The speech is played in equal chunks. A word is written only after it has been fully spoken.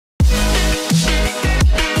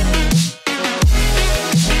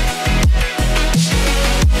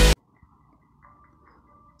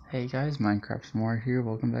Hey guys, Minecraft S'more here.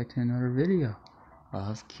 Welcome back to another video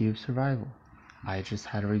of Cube Survival. I just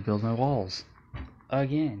had to rebuild my walls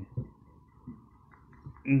again.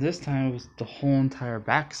 And this time it was the whole entire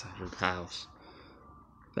backside of the house.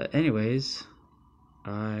 But anyways,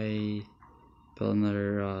 I built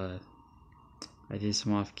another. I did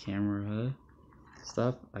some off-camera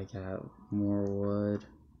stuff. I got more wood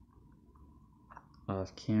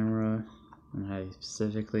off camera, and I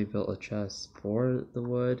specifically built a chest for the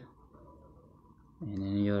wood. And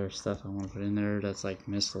any other stuff I want to put in there that's like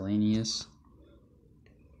miscellaneous.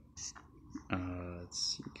 Let's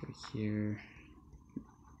see, go here.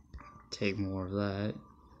 Take more of that.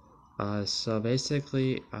 So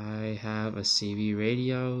basically, I have a CB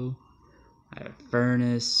radio. I have a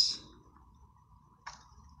furnace.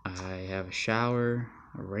 I have a shower,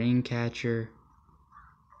 a rain catcher.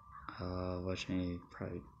 Which I need to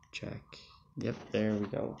probably check. Yep, there we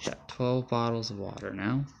go. Got 12 bottles of water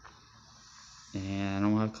now. And I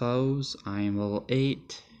don't have clothes. I am level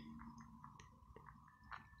 8.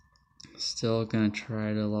 Still gonna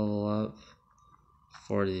try to level up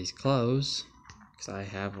for these clothes, because I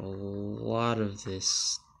have a lot of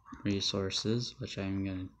this resources, which I'm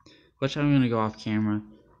gonna go off camera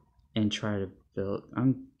and try to build.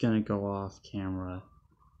 I'm gonna go off camera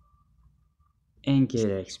and get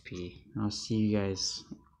XP. I'll see you guys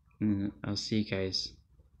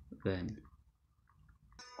then.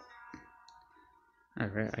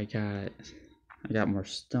 Alright, I got more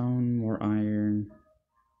stone, more iron,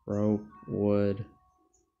 rope, wood,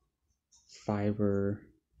 fiber.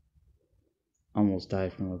 Almost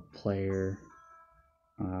died from a player.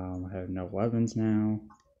 I have no weapons now.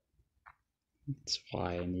 That's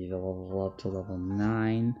why I need to level up to level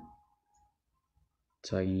 9.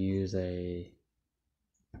 So I can use a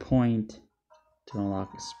point to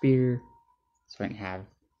unlock a spear. So I can have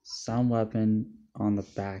some weapon on the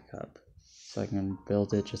backup. So I can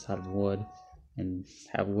build it just out of wood and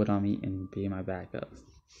have wood on me and be my backup.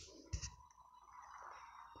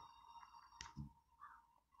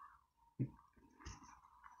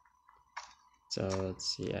 So let's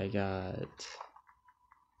see, I got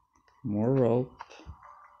more rope.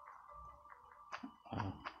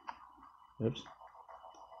 Oops.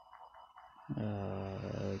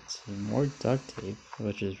 Let's see, more duct tape,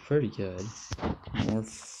 which is pretty good. More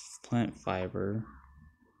plant fiber.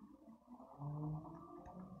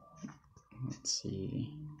 Let's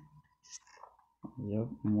see. Yep,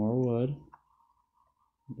 more wood.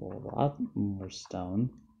 A lot more stone.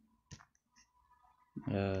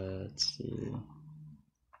 Let's see.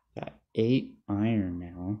 Got 8 iron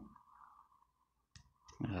now.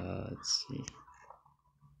 Let's see.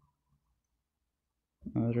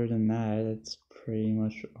 Other than that, that's pretty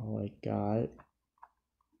much all I got.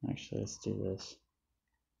 Actually, let's do this.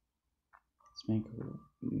 Let's make a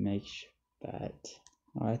makeshift bat.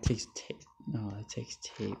 Oh, that takes tape. No, that takes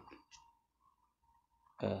tape.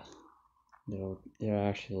 It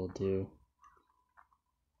actually will do.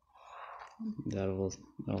 That'll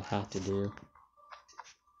have to do.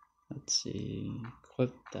 Let's see.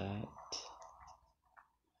 Equip that.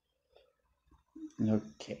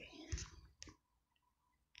 Okay.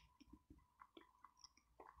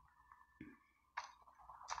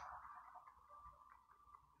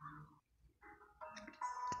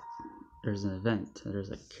 There's an event.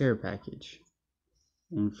 There's a care package.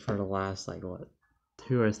 And for the last, like, what,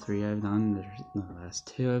 2 or 3 I've done, the last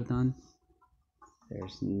 2 I've done,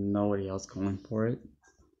 there's nobody else going for it,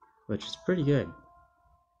 which is pretty good.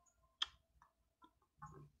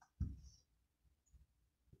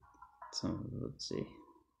 So, let's see.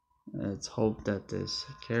 Let's hope that this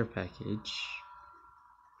care package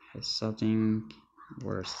has something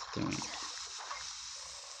worth doing.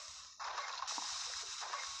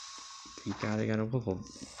 Thank God I got a level.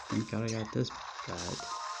 Thank God I got this bad.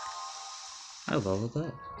 I leveled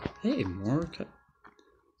up. Hey, more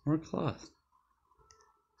cloth.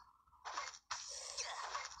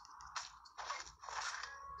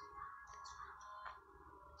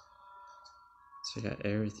 So I got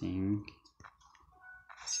everything.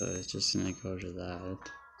 So it's just gonna go to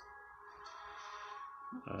that.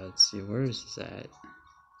 Let's see, where is this at?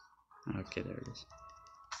 Okay, there it is.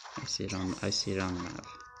 I see it on the map.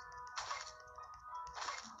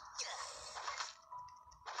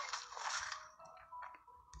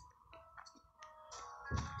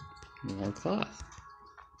 More cloth.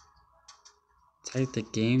 It's like the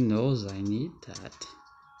game knows I need that.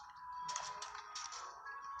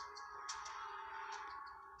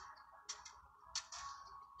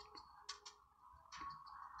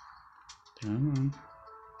 Come on.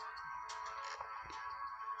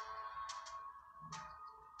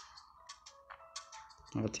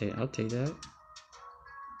 I'll take that.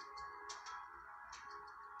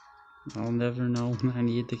 I'll never know when I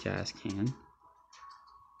need the gas can.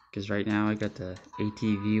 Because right now I got the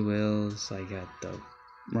ATV wheels, I got the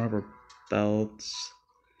rubber belts,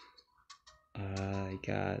 I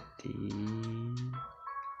got the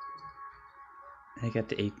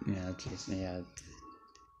yeah.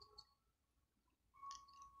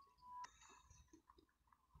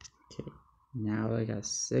 Okay, now I got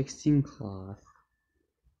 16 cloth.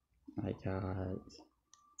 I got,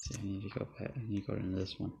 see, I need to go back, I need to go to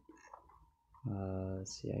this one.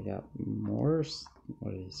 Let's see, I got more,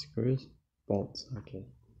 what are these, screws? Bolts, okay.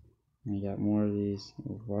 And I got more of these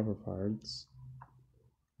rubber parts.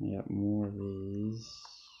 I got more of these.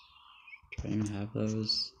 Do I even have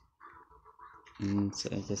those? And so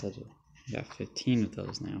I guess I do. I got 15 of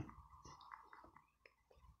those now.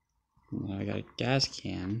 And I got a gas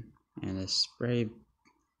can and a spray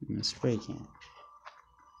can,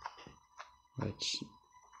 which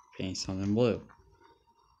paint something blue.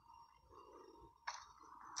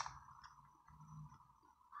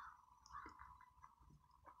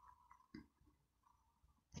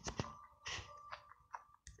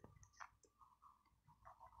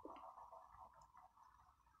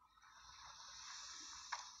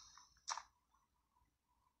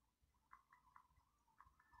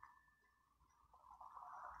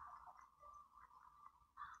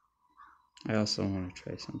 I also want to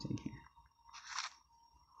try something here.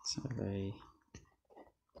 So I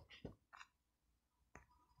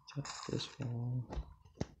delete this wall,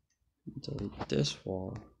 delete this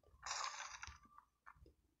wall.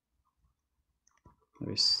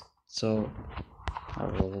 So I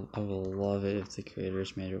will love it if the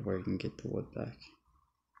creators made it where you can get the wood back.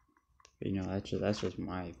 But you know, that's just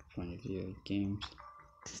my point of view of games.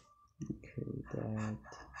 Create that.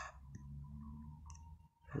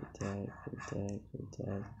 Create that. Create that.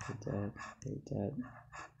 Create that. Create that.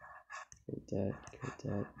 Create that. Create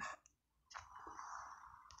that.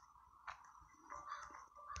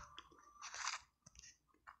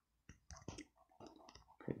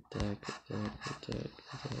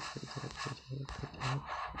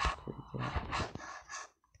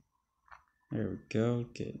 There we go.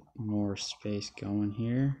 Get more space going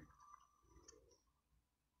here.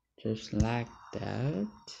 Just like that.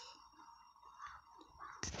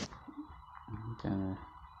 I'm gonna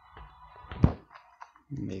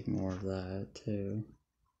make more of that too.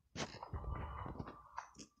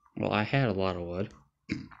 Well, I had a lot of wood.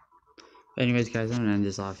 But anyways, guys, I'm gonna end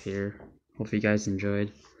this off here. Hope you guys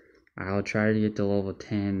enjoyed. I'll try to get to level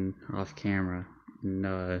 10 off camera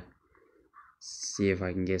and see if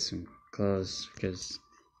I can get some clothes, because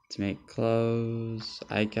to make clothes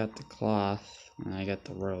I got the cloth and I got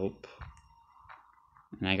the rope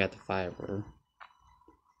and I got the fiber.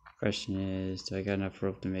 Question is, do I got enough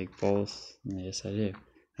rope to make both? Yes, I do.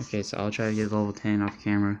 Okay, so I'll try to get level 10 off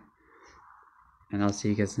camera and I'll see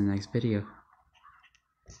you guys in the next video.